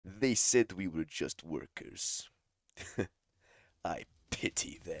They said we were just workers. I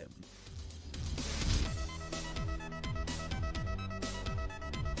pity them.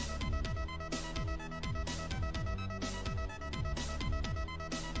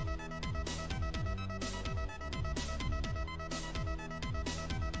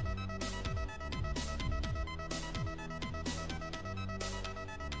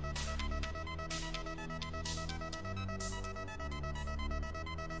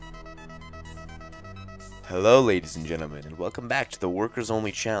 Hello ladies and gentlemen, and welcome back to the Workers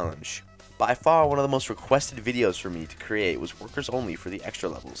Only Challenge. By far one of the most requested videos for me to create was Workers Only for the extra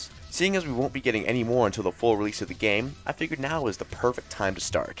levels. Seeing as we won't be getting any more until the full release of the game, I figured now is the perfect time to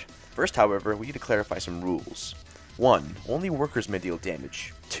start. First however, we need to clarify some rules. 1. Only workers may deal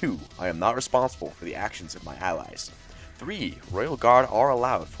damage. 2. I am not responsible for the actions of my allies. 3. Royal Guard are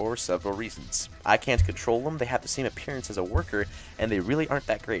allowed for several reasons. I can't control them, they have the same appearance as a worker, and they really aren't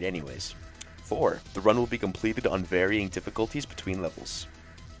that great anyways. 4. The run will be completed on varying difficulties between levels.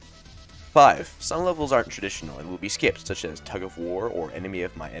 5. Some levels aren't traditional and will be skipped, such as Tug of War or Enemy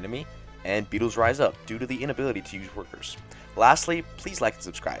of My Enemy, and Beetles Rise Up due to the inability to use workers. Lastly, please like and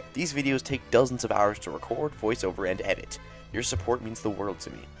subscribe. These videos take dozens of hours to record, voiceover, and edit. Your support means the world to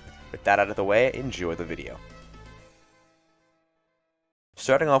me. With that out of the way, enjoy the video.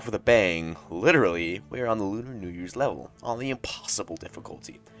 Starting off with a bang, literally, we are on the Lunar New Year's level, on the impossible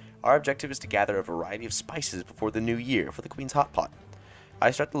difficulty. Our objective is to gather a variety of spices before the new year for the Queen's Hot Pot. I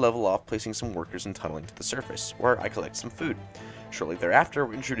start the level off placing some workers and tunneling to the surface, where I collect some food. Shortly thereafter,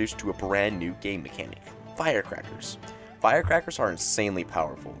 we're introduced to a brand new game mechanic, firecrackers. Firecrackers are insanely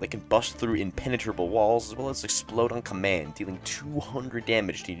powerful. They can bust through impenetrable walls as well as explode on command, dealing 200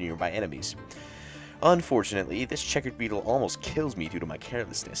 damage to nearby enemies. Unfortunately, this checkered beetle almost kills me due to my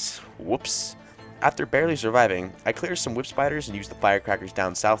carelessness. Whoops. After barely surviving, I clear some whip spiders and use the firecrackers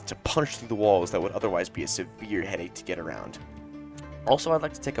down south to punch through the walls that would otherwise be a severe headache to get around. Also, I'd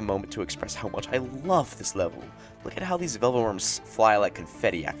like to take a moment to express how much I love this level. Look at how these velvet worms fly like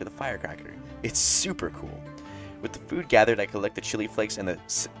confetti after the firecracker. It's super cool. With the food gathered, I collect the chili flakes and the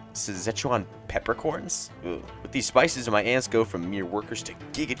Szechuan peppercorns. Ugh. With these spices, my ants go from mere workers to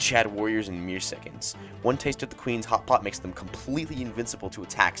Giga Chad warriors in mere seconds. One taste of the Queen's Hot Pot makes them completely invincible to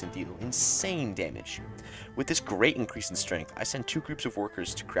attacks and deal insane damage. With this great increase in strength, I send 2 groups of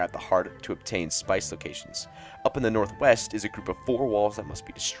workers to grab the hard to obtain spice locations. Up in the northwest is a group of 4 walls that must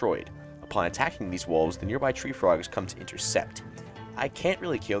be destroyed. Upon attacking these walls, the nearby tree frogs come to intercept. I can't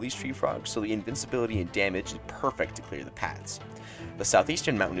really kill these tree frogs, so the invincibility and damage is perfect to clear the paths. The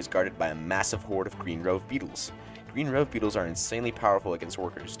southeastern mountain is guarded by a massive horde of green rove beetles. Green rove beetles are insanely powerful against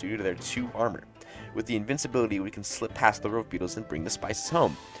workers due to their 2 armor. With the invincibility, we can slip past the rove beetles and bring the spices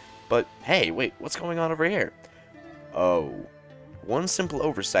home. But hey, wait, what's going on over here? Oh. One simple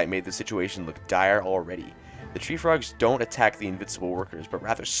oversight made the situation look dire already. The tree frogs don't attack the invincible workers, but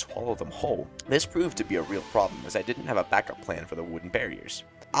rather swallow them whole. This proved to be a real problem, as I didn't have a backup plan for the wooden barriers.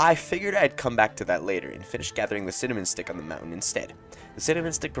 I figured I'd come back to that later, and finish gathering the cinnamon stick on the mountain instead. The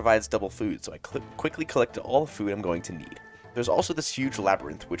cinnamon stick provides double food, so I quickly collected all the food I'm going to need. There's also this huge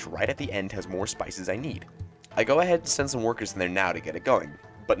labyrinth, which right at the end has more spices I need. I go ahead and send some workers in there now to get it going.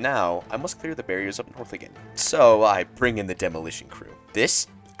 But now, I must clear the barriers up north again. So I bring in the demolition crew. This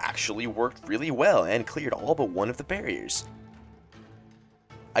actually worked really well and cleared all but one of the barriers.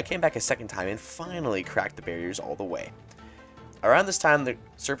 I came back a second time and finally cracked the barriers all the way. Around this time, the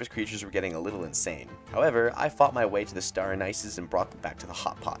surface creatures were getting a little insane. However, I fought my way to the star anices and brought them back to the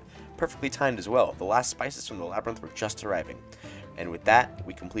hot pot. Perfectly timed as well. The last spices from the labyrinth were just arriving. And with that,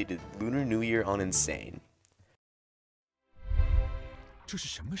 we completed Lunar New Year on Insane. 这是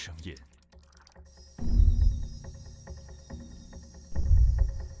什么声音？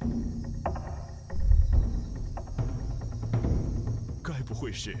该不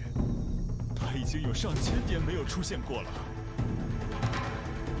会是他已经有上千年没有出现过了？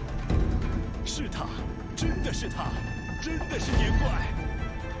是他，真的是他，真的是年怪！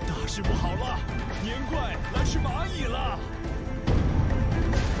大事不好了，年怪来吃蚂蚁了！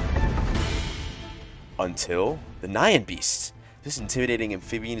 Until the Nyan Beast. This intimidating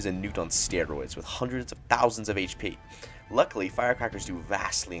amphibian is a newt on steroids with hundreds of thousands of HP. Luckily, firecrackers do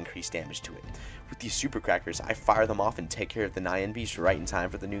vastly increase damage to it. With these supercrackers, I fire them off and take care of the Nyan Beast right in time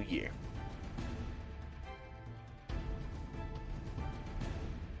for the new year.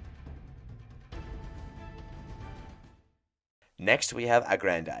 Next, we have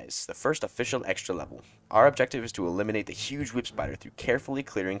Aggrandize, the first official extra level. Our objective is to eliminate the huge whip spider through carefully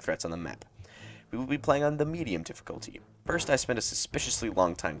clearing threats on the map. we will be playing on the medium difficulty. First, I spent a suspiciously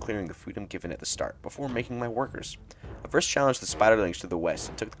long time clearing the food I'm given at the start, before making my workers. I first challenged the spiderlings to the west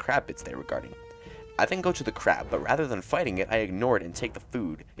and took the crab bits they were guarding. I then go to the crab, but rather than fighting it, I ignore it and take the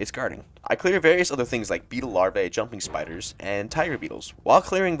food it's guarding. I clear various other things like beetle larvae, jumping spiders, and tiger beetles. While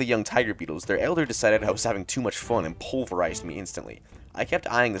clearing the young tiger beetles, their elder decided I was having too much fun and pulverized me instantly. I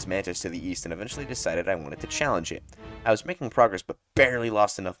kept eyeing this mantis to the east and eventually decided I wanted to challenge it. I was making progress but barely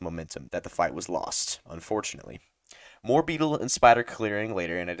lost enough momentum that the fight was lost, unfortunately. More beetle and spider clearing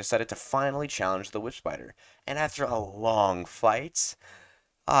later, and I decided to finally challenge the whip spider. And after a long fight,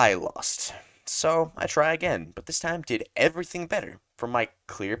 I lost. So I try again, but this time did everything better. From my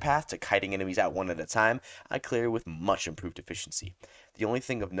clear path to kiting enemies out one at a time, I clear with much improved efficiency. The only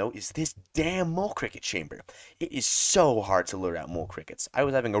thing of note is this damn mole cricket chamber. It is so hard to lure out mole crickets. I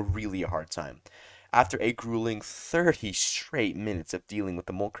was having a really hard time. After a grueling 30 straight minutes of dealing with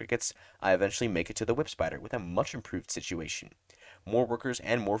the mole crickets, I eventually make it to the whip spider with a much improved situation. More workers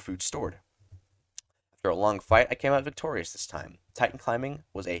and more food stored. After a long fight, I came out victorious this time. Titan climbing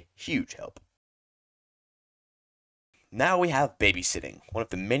was a huge help. Now we have babysitting, one of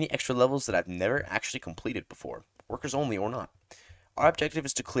the many extra levels that I've never actually completed before, workers only or not. Our objective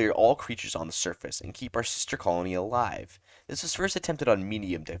is to clear all creatures on the surface and keep our sister colony alive. This was first attempted on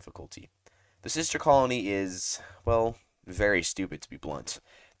medium difficulty. The sister colony is, well, very stupid to be blunt.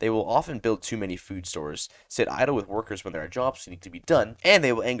 They will often build too many food stores, sit idle with workers when there are jobs that need to be done, and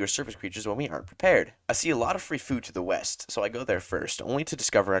they will anger surface creatures when we aren't prepared. I see a lot of free food to the west, so I go there first, only to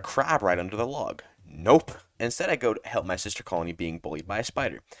discover a crab right under the log. Nope. Instead, I go to help my sister colony being bullied by a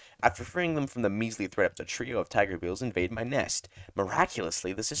spider. After freeing them from the measly threat, a trio of tiger beetles invade my nest.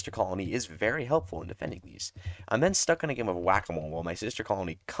 Miraculously, the sister colony is very helpful in defending these. I'm then stuck in a game of whack-a-mole while my sister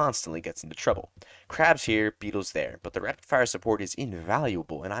colony constantly gets into trouble. Crabs here, beetles there, but the rapid-fire support is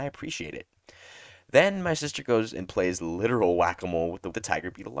invaluable, and I appreciate it. Then my sister goes and plays literal whack-a-mole with the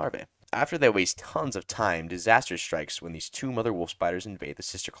tiger beetle larvae. After they waste tons of time, disaster strikes when these two mother wolf spiders invade the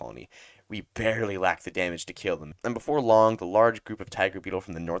sister colony. We barely lack the damage to kill them, and before long, the large group of tiger beetle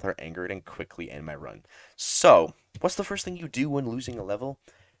from the north are angered and quickly end my run. So, what's the first thing you do when losing a level?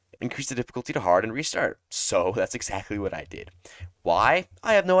 Increase the difficulty to hard and restart. So, that's exactly what I did. Why?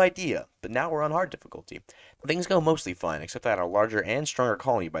 I have no idea, but now we're on hard difficulty. Things go mostly fine, except that I had a larger and stronger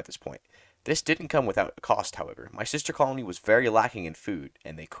colony by this point. This didn't come without a cost, however. My sister colony was very lacking in food,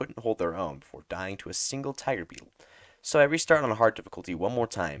 and they couldn't hold their own before dying to a single tiger beetle. So I restarted on hard difficulty one more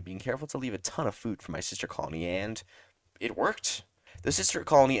time, being careful to leave a ton of food for my sister colony, and it worked. The sister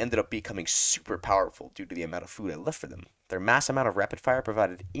colony ended up becoming super powerful due to the amount of food I left for them. Their mass amount of rapid fire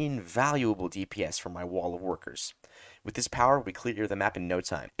provided invaluable DPS for my wall of workers. With this power, we cleared the map in no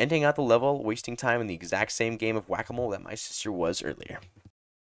time, ending out the level, wasting time in the exact same game of whack-a-mole that my sister was earlier.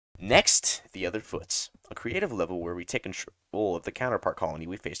 Next, the other foots, a creative level where we take control of the counterpart colony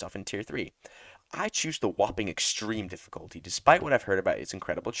we faced off in Tier 3. I choose the whopping extreme difficulty, despite what I've heard about its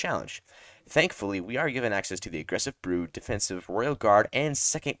incredible challenge. Thankfully, we are given access to the aggressive brood, defensive, royal guard, and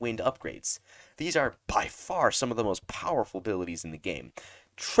second wind upgrades. These are by far some of the most powerful abilities in the game,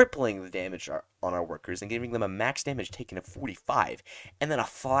 tripling the damage on our workers and giving them a max damage taken of 45, and then a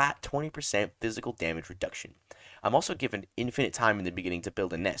flat 20% physical damage reduction. I'm also given infinite time in the beginning to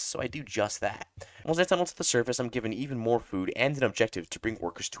build a nest, so I do just that. Once I tunnel to the surface, I'm given even more food and an objective to bring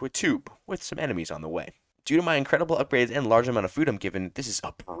workers to a tube, with some enemies on the way. Due to my incredible upgrades and large amount of food I'm given, this is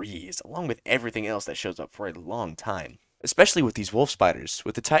a breeze, along with everything else that shows up for a long time. Especially with these wolf spiders.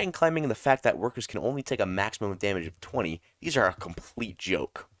 With the Titan climbing and the fact that workers can only take a maximum damage of 20, these are a complete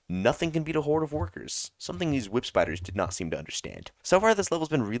joke. Nothing can beat a horde of workers, something these whip spiders did not seem to understand. So far this level's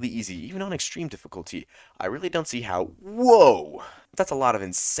been really easy, even on extreme difficulty. I really don't see how— whoa! That's a lot of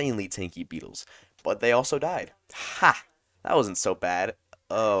insanely tanky beetles. But they also died. Ha! That wasn't so bad.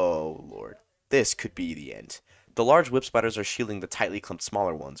 Oh lord. This could be the end. The large whip spiders are shielding the tightly clumped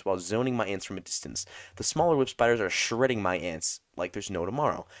smaller ones, while zoning my ants from a distance. The smaller whip spiders are shredding my ants like there's no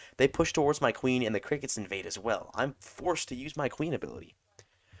tomorrow. They push towards my queen, and the crickets invade as well. I'm forced to use my queen ability.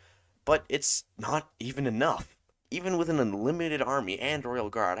 But it's not even enough. Even with an unlimited army and royal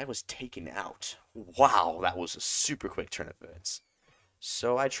guard, I was taken out. Wow, that was a super quick turn of events.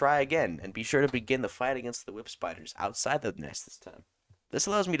 So I try again, and be sure to begin the fight against the whip spiders outside the nest this time. This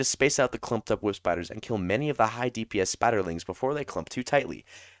allows me to space out the clumped up whip spiders and kill many of the high DPS spiderlings before they clump too tightly.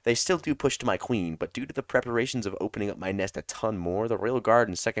 They still do push to my queen, but due to the preparations of opening up my nest a ton more, the royal guard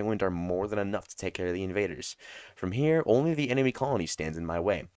and second wind are more than enough to take care of the invaders. From here, only the enemy colony stands in my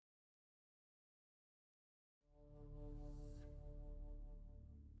way.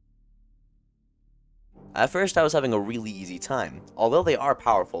 At first, I was having a really easy time. Although they are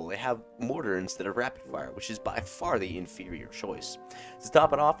powerful, they have mortar instead of rapid fire, which is by far the inferior choice. To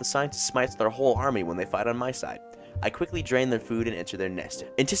top it off, the scientist smites their whole army when they fight on my side. I quickly drain their food and enter their nest.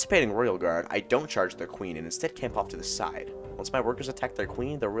 Anticipating Royal Guard, I don't charge their queen and instead camp off to the side. Once my workers attack their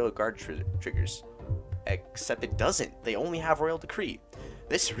queen, the Royal Guard triggers. Except it doesn't. They only have Royal Decree.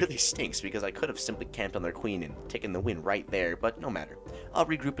 This really stinks because I could have simply camped on their queen and taken the win right there, but no matter. I'll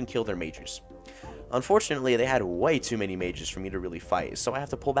regroup and kill their mages. Unfortunately, they had way too many mages for me to really fight, so I have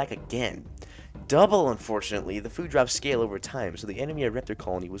to pull back again. Double unfortunately, the food drops scale over time, so the enemy Raptor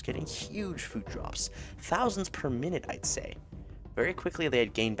colony was getting huge food drops. Thousands per minute, I'd say. Very quickly, they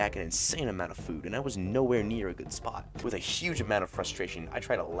had gained back an insane amount of food, and I was nowhere near a good spot. With a huge amount of frustration, I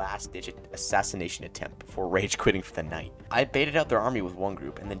tried a last-ditch assassination attempt before rage quitting for the night. I baited out their army with one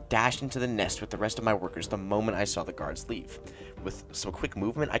group, and then dashed into the nest with the rest of my workers the moment I saw the guards leave. With some quick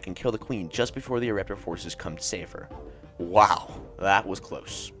movement, I can kill the queen just before the Raptor forces come to save her. Wow, that was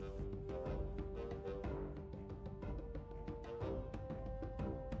close.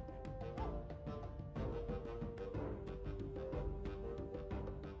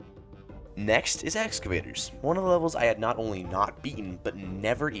 Next is excavators, one of the levels I had not only not beaten, but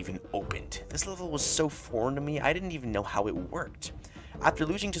never even opened. This level was so foreign to me, I didn't even know how it worked. After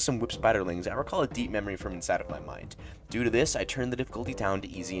losing to some whip spiderlings, I recall a deep memory from inside of my mind. Due to this, I turned the difficulty down to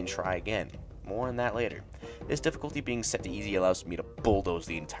easy and try again. More on that later. This difficulty being set to easy allows me to bulldoze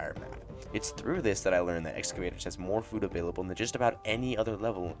the entire map. It's through this that I learned that Excavators has more food available than just about any other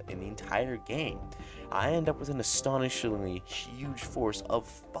level in the entire game. I end up with an astonishingly huge force of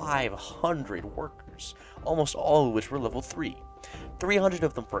 500 workers, almost all of which were level 3. 300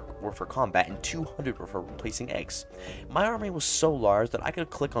 of them were for combat and 200 were for replacing eggs. My army was so large that I could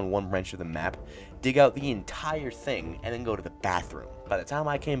click on one branch of the map, dig out the entire thing, and then go to the bathroom. By the time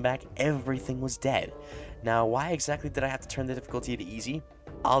I came back, everything was dead. Now, why exactly did I have to turn the difficulty to easy?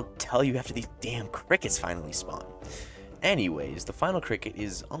 I'll tell you after these damn crickets finally spawn. Anyways, the final cricket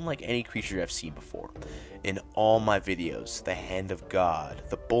is unlike any creature I've seen before. In all my videos, the Hand of God,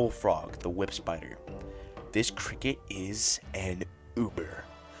 the Bullfrog, the Whip Spider. This cricket is an uber.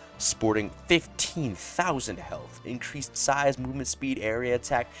 Sporting 15,000 health, increased size, movement speed, area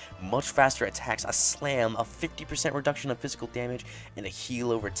attack, much faster attacks, a slam, a 50% reduction of physical damage, and a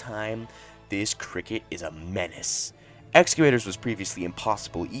heal over time, this cricket is a menace. Excavators was previously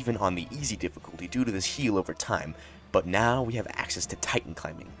impossible even on the easy difficulty due to this heal over time, but now we have access to Titan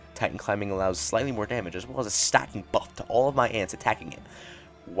Climbing. Titan Climbing allows slightly more damage as well as a stacking buff to all of my ants attacking it,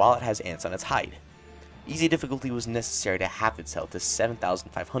 while it has ants on its hide. Easy difficulty was necessary to half its health to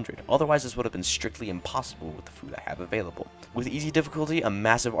 7,500, otherwise this would have been strictly impossible with the food I have available. With easy difficulty, a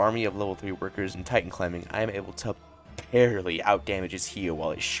massive army of level 3 workers and Titan Climbing, I am able to barely outdamage its heal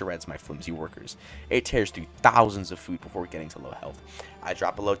while it shreds my flimsy workers. It tears through thousands of food before getting to low health. I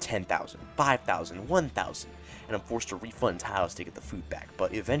drop below 10,000, 5,000, 1,000, and I'm forced to refund tiles to get the food back,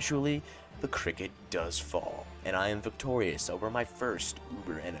 but eventually, the cricket does fall, and I am victorious over my first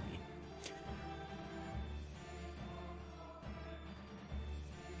uber enemy.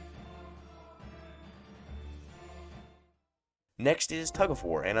 Next is Tug of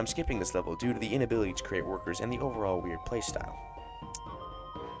War, and I'm skipping this level due to the inability to create workers and the overall weird playstyle.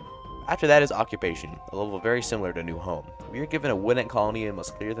 After that is Occupation, a level very similar to New Home. We are given a woodland colony and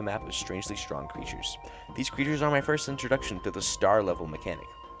must clear the map of strangely strong creatures. These creatures are my first introduction to the star level mechanic.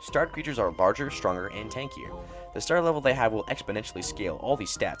 Starred creatures are larger, stronger, and tankier. The star level they have will exponentially scale all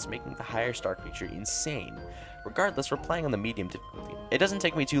these stats, making the higher star creature insane. Regardless, we're playing on the medium difficulty. It doesn't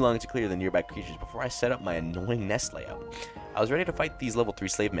take me too long to clear the nearby creatures before I set up my annoying nest layout. I was ready to fight these level 3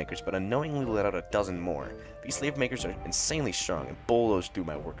 slave makers, but unknowingly let out a dozen more. These slave makers are insanely strong and bulldoze through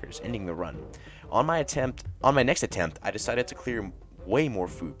my workers, ending the run. On my next attempt, I decided to clear way more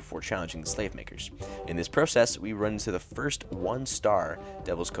food before challenging the slave makers. In this process, we run into the first 1-star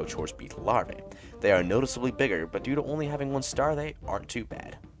Devil's Coach Horse Beetle larvae. They are noticeably bigger, but due to only having 1 star, they aren't too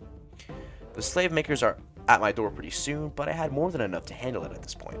bad. The slave makers are at my door pretty soon, but I had more than enough to handle it at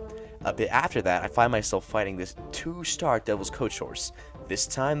this point. A bit after that, I find myself fighting this 2-star Devil's Coach Horse. This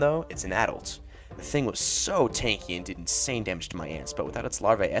time, though, it's an adult. The thing was so tanky and did insane damage to my ants, but without its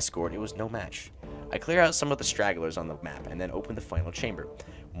larvae escort, it was no match. I clear out some of the stragglers on the map and then open the final chamber.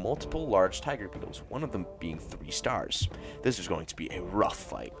 Multiple large tiger beetles, one of them being 3 stars. This was going to be a rough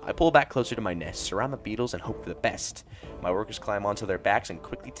fight. I pull back closer to my nest, surround the beetles, and hope for the best. My workers climb onto their backs and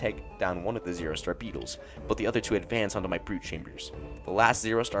quickly take down one of the 0-star beetles, but the other 2 advance onto my brood chambers. The last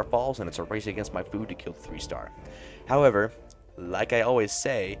 0-star falls, and it's a race against my food to kill the 3-star. However, like I always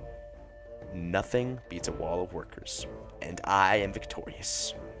say, nothing beats a wall of workers, and I am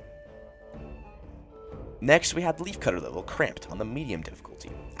victorious. Next, we have the leafcutter level, Cramped, on the medium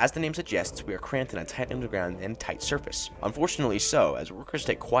difficulty. As the name suggests, we are cramped in a tight underground and tight surface. Unfortunately so, as workers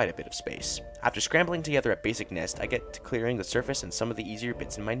take quite a bit of space. After scrambling together a basic nest, I get to clearing the surface and some of the easier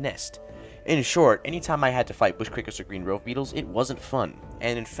bits in my nest. In short, anytime I had to fight bush crickets or green rove beetles, it wasn't fun.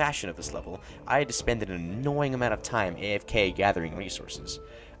 And in fashion of this level, I had to spend an annoying amount of time AFK gathering resources.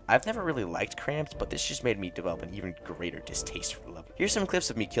 I've never really liked Cramped, but this just made me develop an even greater distaste for the level. Here's some clips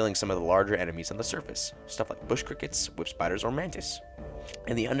of me killing some of the larger enemies on the surface, stuff like bush crickets, whip spiders, or mantis.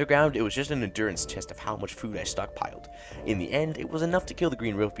 In the underground, it was just an endurance test of how much food I stockpiled. In the end, it was enough to kill the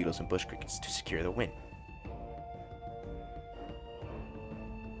green rove beetles and bush crickets to secure the win.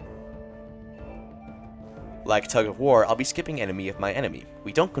 Like Tug of War, I'll be skipping enemy of my enemy.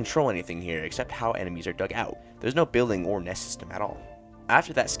 We don't control anything here except how enemies are dug out. There's no building or nest system at all.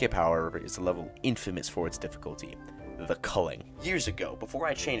 After that skip, however, is the level infamous for its difficulty, the culling. Years ago, before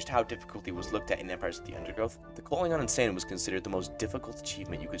I changed how difficulty was looked at in Empires of the Undergrowth, the culling on Insane was considered the most difficult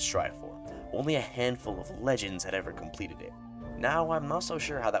achievement you could strive for. Only a handful of legends had ever completed it. Now, I'm not so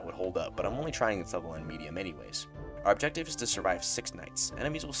sure how that would hold up, but I'm only trying this level on medium anyways. Our objective is to survive 6 nights.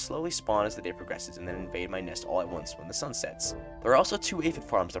 Enemies will slowly spawn as the day progresses and then invade my nest all at once when the sun sets. There are also 2 aphid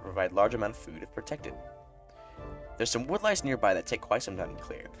farms that provide large amount of food if protected. There's some woodlice nearby that take quite some time to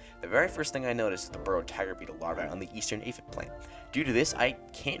clear. The very first thing I notice is the burrowed tiger beetle larvae on the eastern aphid plant. Due to this, I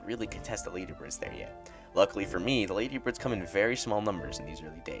can't really contest the ladybirds there yet. Luckily for me, the ladybirds come in very small numbers in these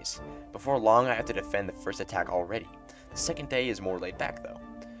early days. Before long, I have to defend the first attack already. The second day is more laid back though.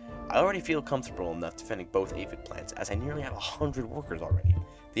 I already feel comfortable enough defending both aphid plants, as I nearly have 100 workers already.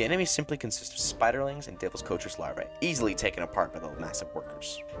 The enemy simply consists of spiderlings and devil's coatress larvae, easily taken apart by the massive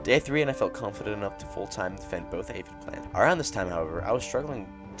workers. Day 3 and I felt confident enough to full-time defend both aphid plants. Around this time, however, I was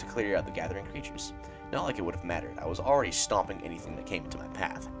struggling to clear out the gathering creatures. Not like it would have mattered, I was already stomping anything that came into my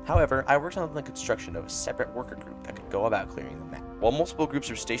path. However, I worked on the construction of a separate worker group that could go about clearing the map, while multiple groups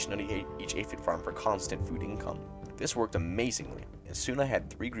were stationed on each aphid farm for constant food income. This worked amazingly, and soon I had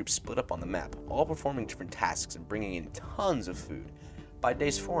 3 groups split up on the map, all performing different tasks and bringing in tons of food. By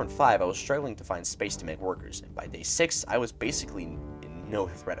days 4 and 5, I was struggling to find space to make workers, and by day 6, I was basically in no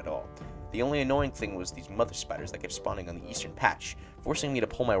threat at all. The only annoying thing was these mother spiders that kept spawning on the eastern patch, forcing me to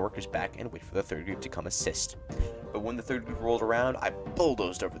pull my workers back and wait for the 3rd group to come assist. But when the 3rd group rolled around, I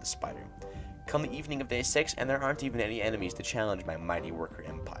bulldozed over the spider. Come the evening of day 6, and there aren't even any enemies to challenge my mighty worker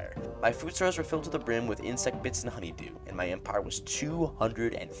empire. My food stores were filled to the brim with insect bits and honeydew, and my empire was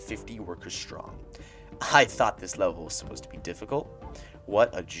 250 workers strong. I thought this level was supposed to be difficult. What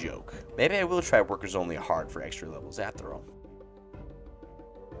a joke. Maybe I will try workers only hard for extra levels after all.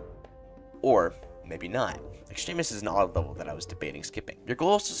 Or maybe not. Extremist is an odd level that I was debating skipping. Your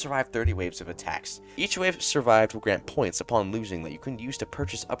goal is to survive 30 waves of attacks. Each wave survived will grant points upon losing that you can use to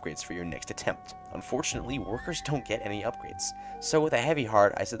purchase upgrades for your next attempt. Unfortunately, workers don't get any upgrades. So with a heavy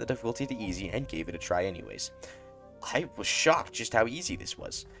heart, I set the difficulty to easy and gave it a try anyways. I was shocked just how easy this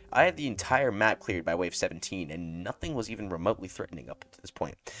was. I had the entire map cleared by wave 17 and nothing was even remotely threatening up to this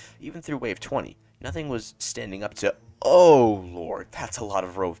point. Even through wave 20, nothing was standing up to, oh lord, that's a lot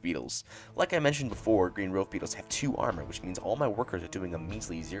of rove beetles. Like I mentioned before, green rove beetles have 2 armor, which means all my workers are doing a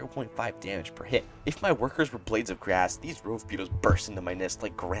measly 0.5 damage per hit. If my workers were blades of grass, these rove beetles burst into my nest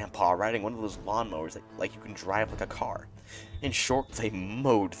like grandpa riding one of those lawnmowers that like you can drive like a car. In short, they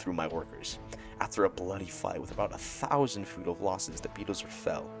mowed through my workers. After a bloody fight with about 1,000 food of losses, the beetles were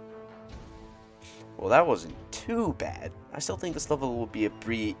fell. Well, that wasn't too bad. I still think this level will be a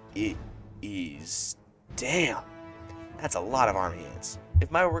breeze. Damn, that's a lot of army ants.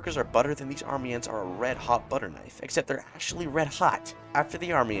 If my workers are butter, then these army ants are a red-hot butter knife, except they're actually red-hot. After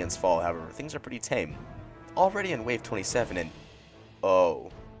the army ants fall, however, things are pretty tame. Already on wave 27 and...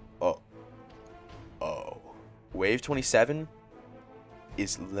 Wave 27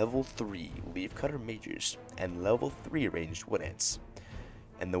 is level 3 leafcutter mages and level 3 ranged wood ants.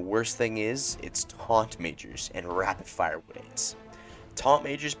 And the worst thing is, it's taunt mages and rapid fire wood ants. Taunt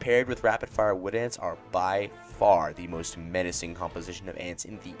mages paired with rapid fire wood ants are by far the most menacing composition of ants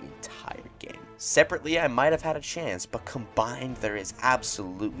in the entire game. Separately, I might have had a chance, but combined, there is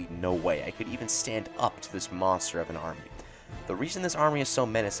absolutely no way I could even stand up to this monster of an army. The reason this army is so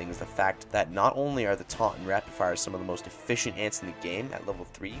menacing is the fact that not only are the taunt and rapid fire some of the most efficient ants in the game at level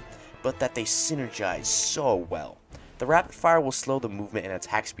 3, but that they synergize so well. The rapid fire will slow the movement and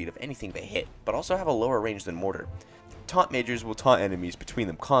attack speed of anything they hit, but also have a lower range than mortar. Taunt mages will taunt enemies between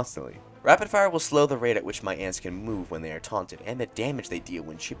them constantly. Rapid fire will slow the rate at which my ants can move when they are taunted, and the damage they deal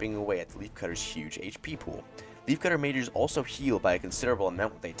when chipping away at the leafcutter's huge HP pool. Leafcutter Majors also heal by a considerable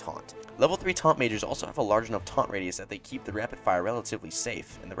amount when they taunt. Level 3 Taunt Majors also have a large enough taunt radius that they keep the rapid fire relatively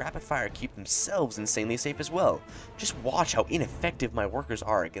safe, and the rapid fire keep themselves insanely safe as well. Just watch how ineffective my workers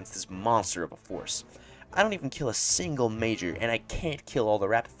are against this monster of a force. I don't even kill a single major, and I can't kill all the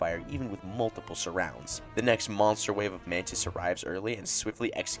rapid fire even with multiple surrounds. The next monster wave of Mantis arrives early and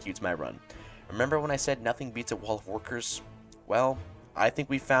swiftly executes my run. Remember when I said nothing beats a wall of workers? Well, I think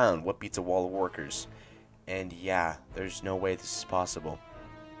we found what beats a wall of workers. And yeah, there's no way this is possible.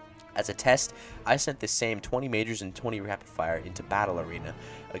 As a test, I sent the same 20 majors and 20 rapid fire into battle arena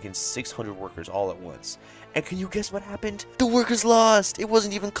against 600 workers all at once. And can you guess what happened? The workers lost! It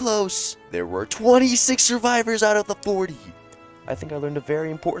wasn't even close! There were 26 survivors out of the 40! I think I learned a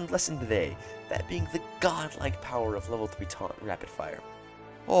very important lesson today, that being the godlike power of level 3 taunt rapid fire.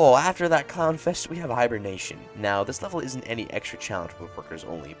 Oh, after that clown fest, we have hibernation. Now, this level isn't any extra challenge with workers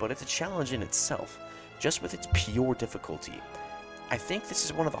only, but it's a challenge in itself, just with its pure difficulty. I think this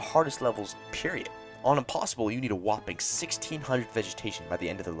is one of the hardest levels, period. On Impossible, you need a whopping 1600 vegetation by the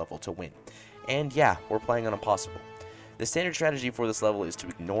end of the level to win. And yeah, we're playing on Impossible. The standard strategy for this level is to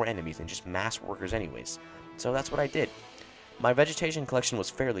ignore enemies and just mass workers anyways. So that's what I did. My vegetation collection was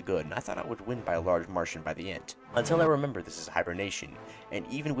fairly good, and I thought I would win by a large margin by the end. Until I remembered this is hibernation, and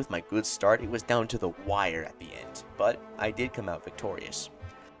even with my good start, it was down to the wire at the end. But I did come out victorious.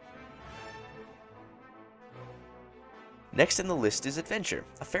 Next in the list is Adventure,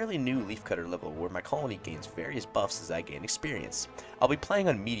 a fairly new Leafcutter level where my colony gains various buffs as I gain experience. I'll be playing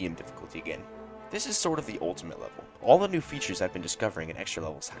on medium difficulty again. This is sort of the ultimate level. All the new features I've been discovering in extra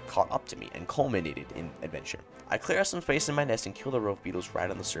levels have caught up to me and culminated in Adventure. I clear out some space in my nest and kill the rove beetles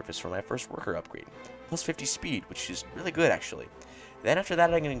right on the surface for my first worker upgrade. Plus 50 speed, which is really good actually. Then after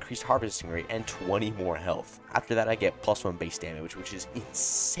that I get increased harvesting rate and 20 more health. After that I get plus 1 base damage, which is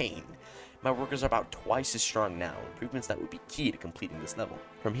insane. My workers are about twice as strong now, improvements that would be key to completing this level.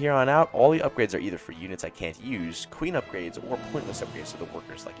 From here on out, all the upgrades are either for units I can't use, queen upgrades, or pointless upgrades to the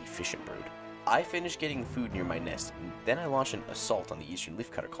workers like Efficient Brood. I finish getting food near my nest, and then I launch an assault on the eastern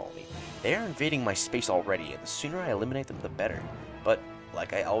leafcutter colony. They are invading my space already, and the sooner I eliminate them the better. But,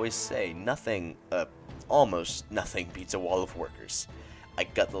 like I always say, almost nothing beats a wall of workers. I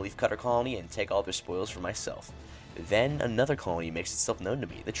gut the leafcutter colony and take all their spoils for myself. Then another colony makes itself known to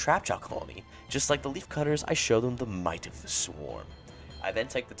me, the Trapjaw colony. Just like the leafcutters, I show them the might of the swarm. I then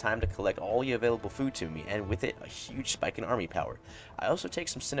take the time to collect all the available food to me, and with it, a huge spike in army power. I also take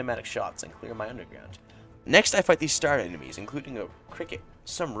some cinematic shots and clear my underground. Next, I fight these star enemies, including a cricket.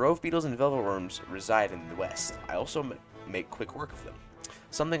 Some rove beetles and velvet worms reside in the west. I also make quick work of them.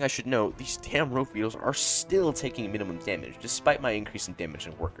 Something I should note, these damn rove beetles are still taking minimum damage, despite my increase in damage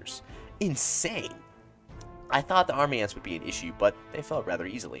in workers. Insane! I thought the army ants would be an issue, but they fell rather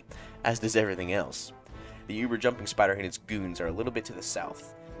easily, as does everything else. The uber jumping spider and its goons are a little bit to the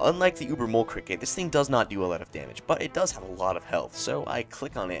south. Unlike the uber mole cricket, this thing does not do a lot of damage, but it does have a lot of health, so I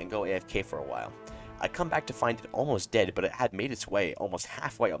click on it and go AFK for a while. I come back to find it almost dead, but it had made its way almost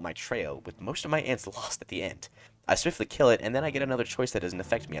halfway up my trail, with most of my ants lost at the end. I swiftly kill it, and then I get another choice that doesn't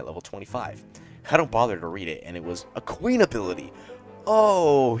affect me at level 25. I don't bother to read it, and it was a queen ability!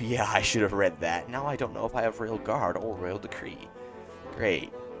 Oh, yeah, I should have read that. Now I don't know if I have Royal Guard or Royal Decree.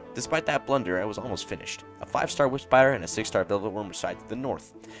 Great. Despite that blunder, I was almost finished. A 5-star Whip Spider and a 6-star Velvet Worm reside to the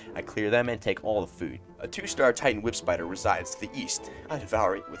north. I clear them and take all the food. A 2-star Titan Whip Spider resides to the east. I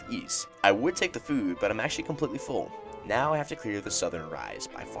devour it with ease. I would take the food, but I'm actually completely full. Now I have to clear the southern rise,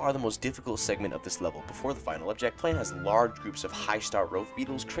 by far the most difficult segment of this level before the final object plane has large groups of high-star rove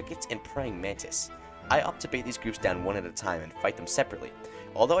beetles, crickets, and praying mantis. I optibate these groups down one at a time and fight them separately.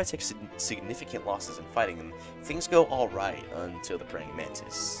 Although I take significant losses in fighting them, things go alright until the praying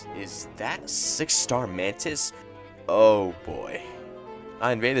mantis. Is that a 6-star mantis? Oh boy.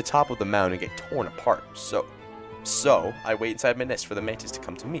 I invade the top of the mound and get torn apart, so I wait inside my nest for the mantis to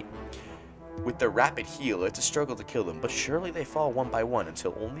come to me. With their rapid heal, it's a struggle to kill them, but surely they fall one by one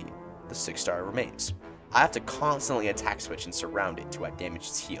until only the 6-star remains. I have to constantly attack switch and surround it to damage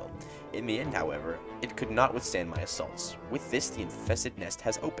its heal. In the end, however, it could not withstand my assaults. With this, the infested nest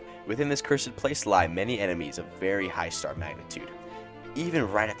has opened. Within this cursed place lie many enemies of very high star magnitude.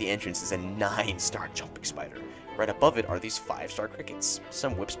 Even right at the entrance is a 9-star jumping spider. Right above it are these 5-star crickets,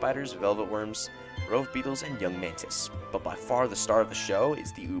 some whip spiders, velvet worms, rove beetles, and young mantis. But by far the star of the show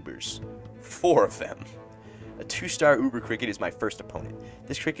is the ubers. 4 of them. A 2-star Uber Cricket is my first opponent.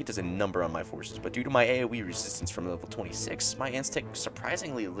 This cricket does a number on my forces, but due to my AoE resistance from level 26, my ants take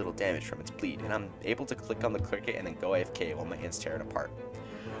surprisingly little damage from its bleed, and I'm able to click on the cricket and then go AFK while my ants tear it apart.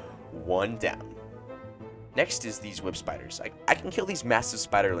 1 down. Next is these whip spiders. I can kill these massive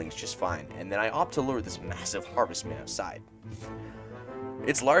spiderlings just fine, and then I opt to lure this massive harvest man outside.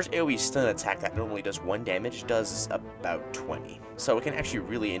 Its large AoE stun attack that normally does 1 damage does about 20, so it can actually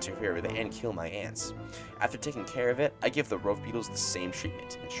really interfere with it and kill my ants. After taking care of it, I give the rope beetles the same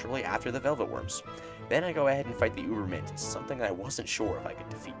treatment, and shortly after the velvet worms. Then I go ahead and fight the uber mantis, something I wasn't sure if I could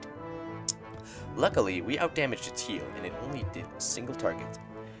defeat. Luckily, we outdamaged its heel, and it only did single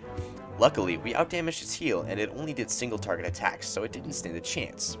target attacks, so it didn't stand a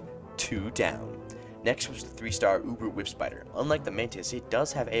chance. 2 down. Next was the 3-star Uber Whip Spider. Unlike the Mantis, it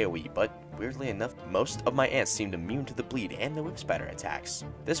does have AoE, but weirdly enough, most of my ants seemed immune to the bleed and the Whip Spider attacks.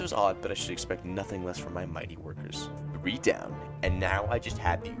 This was odd, but I should expect nothing less from my mighty workers. 3 down, and now I just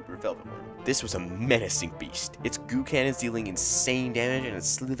had the Uber Velvet Worm. This was a menacing beast. Its goo cannons dealing insane damage and its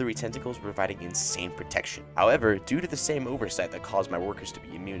slithery tentacles providing insane protection. However, due to the same oversight that caused my workers to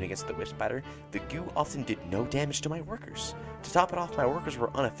be immune against the Whip Spider, the goo often did no damage to my workers. To top it off, my workers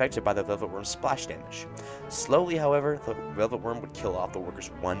were unaffected by the Velvet Worm's splash damage. Slowly, however, the Velvet Worm would kill off the workers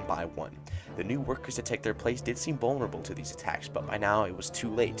one by one. The new workers that take their place did seem vulnerable to these attacks, but by now it was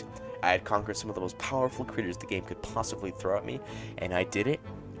too late. I had conquered some of the most powerful critters the game could possibly throw at me, and I did it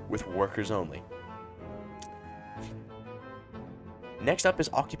with workers only. Next up is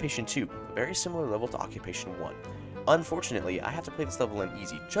Occupation 2, a very similar level to Occupation 1. Unfortunately, I have to play this level in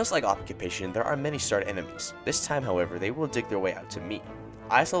easy. Just like Occupation, there are many starred enemies. This time, however, they will dig their way out to me.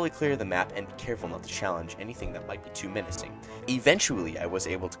 I slowly clear the map and be careful not to challenge anything that might be too menacing. Eventually, I was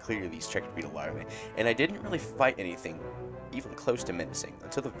able to clear these checkered beetle larvae, and I didn't really fight anything even close to menacing,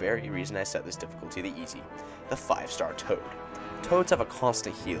 until the very reason I set this difficulty to easy, the 5-star Toad. Toads have a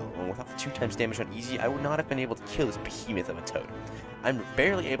constant heal, and without the 2 times damage on easy, I would not have been able to kill this behemoth of a toad. I'm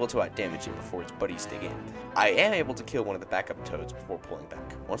barely able to outdamage it before its buddies dig in. I am able to kill one of the backup toads before pulling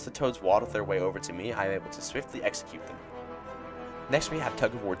back. Once the toads waddle their way over to me, I am able to swiftly execute them. Next we have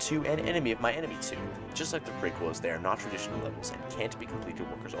Tug of War 2 and Enemy of My Enemy 2. Just like the prequels, they are not traditional levels and can't be completed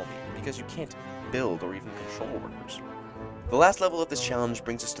workers only, because you can't build or even control workers. The last level of this challenge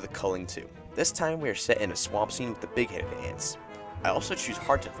brings us to the Culling 2. This time we are set in a swamp scene with the big-headed ants. I also choose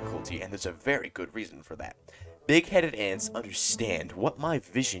hard difficulty, and there's a very good reason for that. Big-headed ants understand what my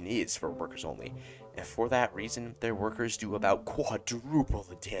vision is for workers only, and for that reason, their workers do about quadruple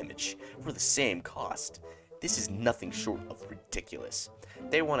the damage for the same cost. This is nothing short of ridiculous.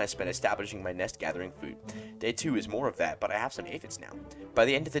 Day 1 I spent establishing my nest gathering food. Day 2 is more of that, but I have some aphids now. By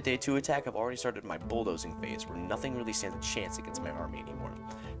the end of the Day 2 attack, I've already started my bulldozing phase, where nothing really stands a chance against my army anymore.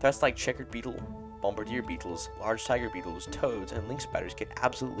 Threats like checkered beetle, bombardier beetles, large tiger beetles, toads, and link spiders get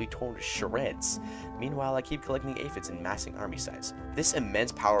absolutely torn to shreds. Meanwhile, I keep collecting aphids and massing army size. This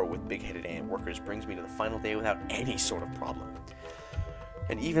immense power with big-headed ant workers brings me to the final day without any sort of problem.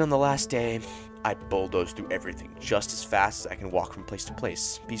 And even on the last day, I bulldoze through everything just as fast as I can walk from place to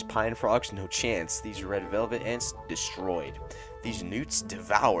place. These pine frogs, no chance. These red velvet ants, destroyed. These newts,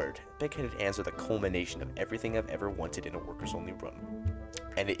 devoured. Big-headed ants are the culmination of everything I've ever wanted in a workers-only run.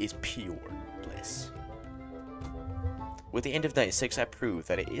 And it is pure bliss. With the end of Night 6, I proved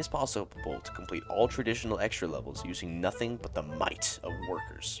that it is possible to complete all traditional extra levels using nothing but the might of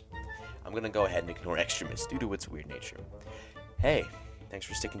workers. I'm gonna go ahead and ignore extremis due to its weird nature. Hey, thanks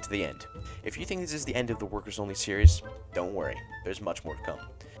for sticking to the end. If you think this is the end of the Workers Only series, don't worry, there's much more to come.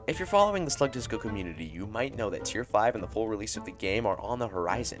 If you're following the Slug Disco community, you might know that Tier 5 and the full release of the game are on the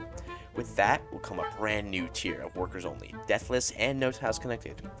horizon. With that will come a brand new tier of Workers Only, Deathless and No Task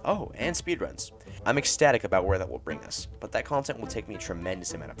Connected. Oh, and speedruns. I'm ecstatic about where that will bring us, but that content will take me a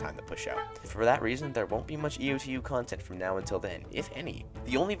tremendous amount of time to push out. For that reason, there won't be much EOTU content from now until then, if any.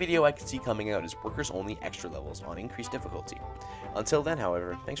 The only video I can see coming out is Workers Only extra levels on increased difficulty. Until then,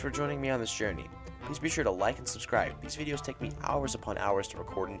 however, thanks for joining me on this journey. Please be sure to like and subscribe. These videos take me hours upon hours to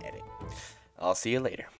record and edit. I'll see you later.